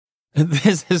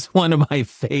This is one of my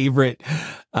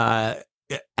uh,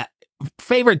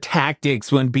 favorite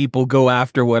tactics when people go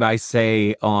after what I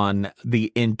say on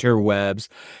the interwebs,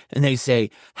 and they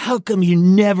say, "How come you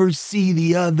never see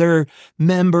the other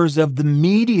members of the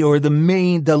media or the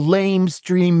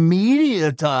lamestream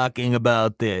media talking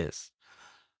about this?"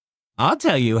 I'll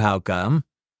tell you how come.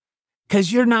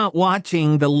 Because you're not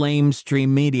watching the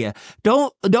lamestream media.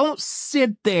 Don't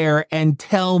sit there and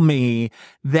tell me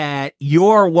that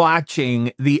you're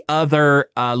watching the other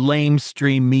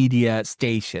lamestream media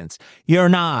stations. You're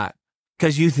not,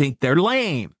 because you think they're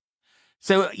lame.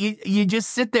 So you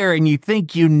just sit there and you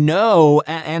think you know,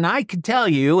 and I can tell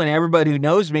you, and everybody who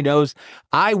knows me knows,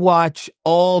 I watch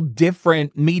all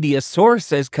different media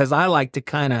sources because I like to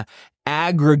kind of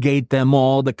aggregate them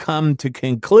all to come to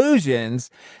conclusions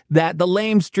that the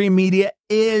lamestream media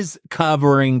is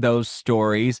covering those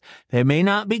stories. They may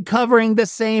not be covering the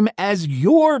same as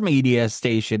your media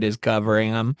station is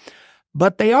covering them,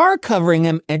 but they are covering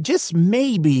them, and just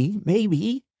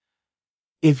maybe,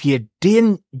 if you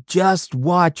didn't just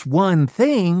watch one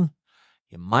thing,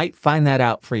 you might find that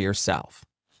out for yourself.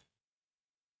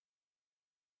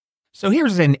 So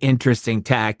here's an interesting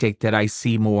tactic that I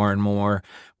see more and more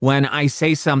when I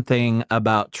say something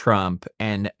about Trump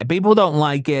and people don't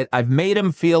like it. I've made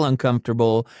them feel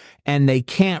uncomfortable and they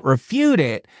can't refute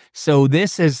it. So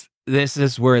this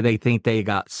is where they think they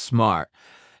got smart.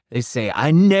 They say,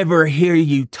 "I never hear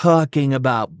you talking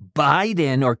about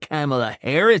Biden or Kamala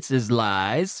Harris's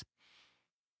lies."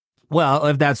 Well,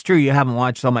 if that's true, you haven't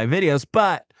watched all my videos,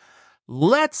 but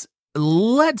let's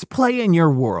play in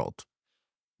your world.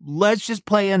 Let's just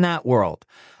play in that world.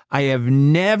 I have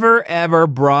never, ever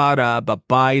brought up a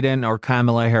Biden or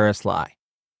Kamala Harris lie.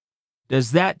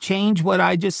 Does that change what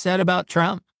I just said about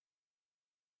Trump?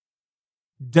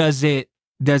 Does it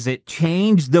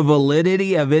change the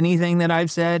validity of anything that I've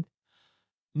said?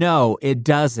 No, it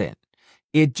doesn't.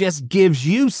 It just gives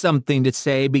you something to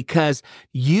say because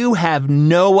you have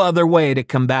no other way to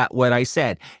combat what I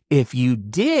said. If you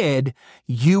did,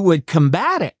 you would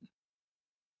combat it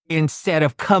instead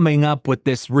of coming up with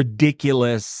this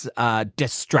ridiculous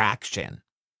distraction.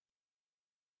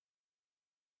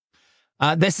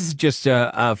 This is just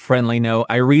a friendly note.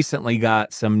 I recently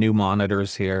got some new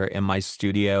monitors here in my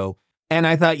studio, and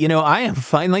I thought, I am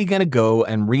finally going to go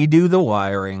and redo the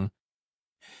wiring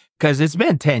because it's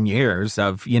been 10 years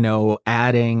of,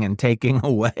 adding and taking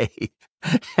away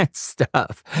and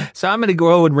stuff. So I'm going to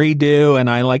go and redo, and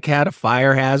I had a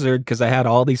fire hazard because I had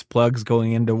all these plugs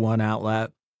going into one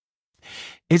outlet.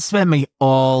 It spent me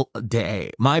all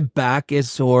day. My back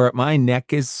is sore. My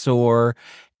neck is sore.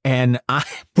 And I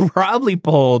probably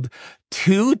pulled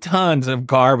 2 tons of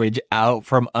garbage out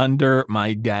from under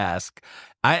my desk.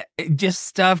 Just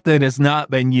stuff that has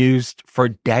not been used for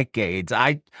decades.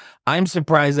 I'm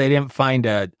surprised I didn't find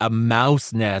a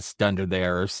mouse nest under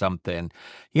there or something.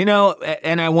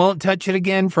 And I won't touch it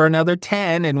again for another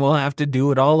 10, and we'll have to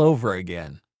do it all over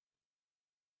again.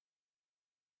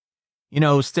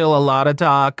 Still a lot of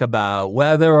talk about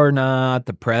whether or not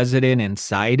the president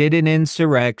incited an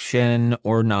insurrection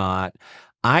or not.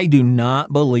 I do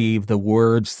not believe the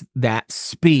words, that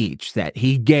speech that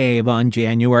he gave on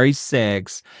January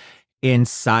 6th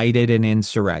incited an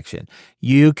insurrection.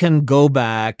 You can go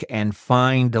back and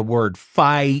find the word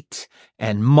fight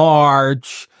and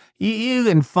march. You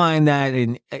can find that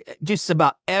in just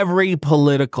about every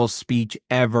political speech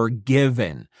ever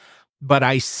given. But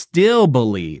I still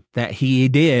believe that he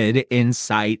did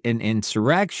incite an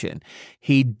insurrection.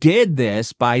 He did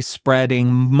this by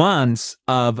spreading months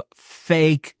of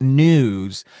fake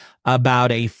news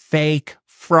about a fake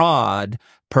fraud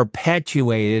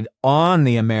perpetuated on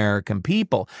the American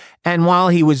people. And while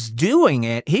he was doing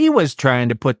it, he was trying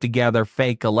to put together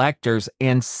fake electors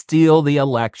and steal the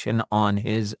election on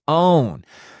his own.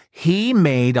 He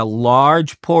made a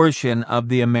large portion of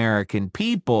the American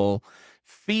people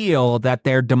feel that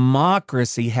their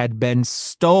democracy had been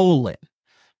stolen.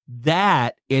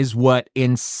 That is what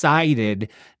incited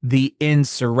the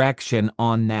insurrection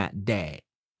on that day.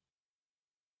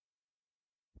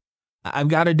 I've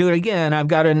got to do it again. I've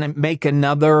got to make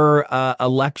another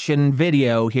election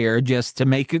video here just to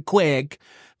make it quick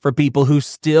for people who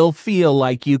still feel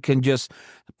like you can just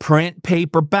print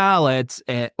paper ballots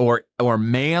or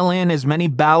mail in as many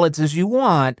ballots as you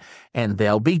want and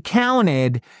they'll be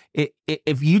counted.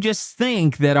 If you just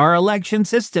think that our election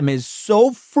system is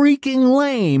so freaking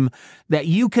lame that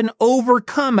you can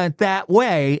overcome it that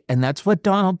way, and that's what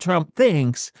Donald Trump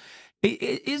thinks,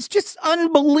 it's just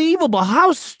unbelievable.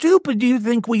 How stupid do you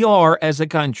think we are as a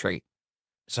country?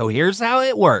 So here's how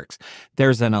it works.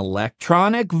 There's an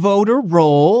electronic voter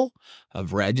roll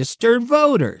of registered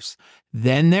voters.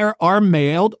 Then there are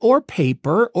mailed or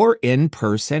paper or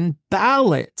in-person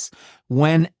ballots.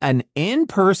 When an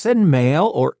in-person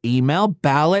mail or email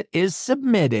ballot is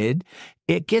submitted,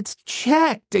 it gets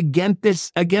checked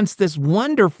against this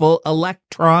wonderful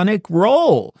electronic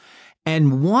roll.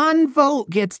 And one vote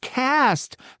gets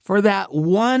cast for that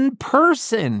one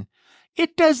person.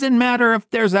 It doesn't matter if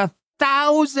there's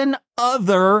 1,000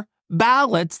 other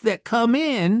ballots that come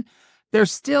in, they're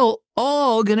still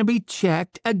all going to be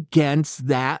checked against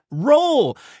that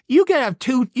roll. You could have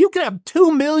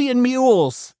 2 million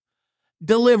mules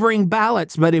delivering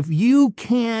ballots, but if you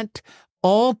can't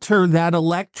alter that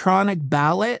electronic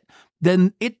ballot,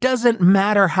 then it doesn't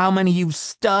matter how many you've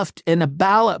stuffed in a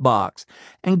ballot box.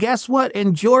 And guess what?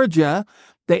 In Georgia,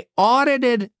 they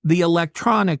audited the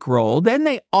electronic roll, then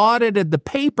they audited the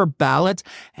paper ballots,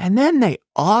 and then they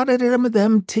audited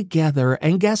them together.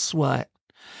 And guess what?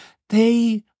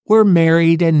 They were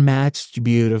married and matched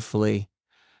beautifully.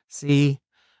 See,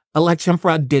 election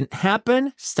fraud didn't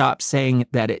happen. Stop saying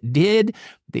that it did.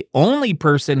 The only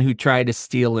person who tried to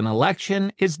steal an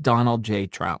election is Donald J.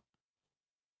 Trump.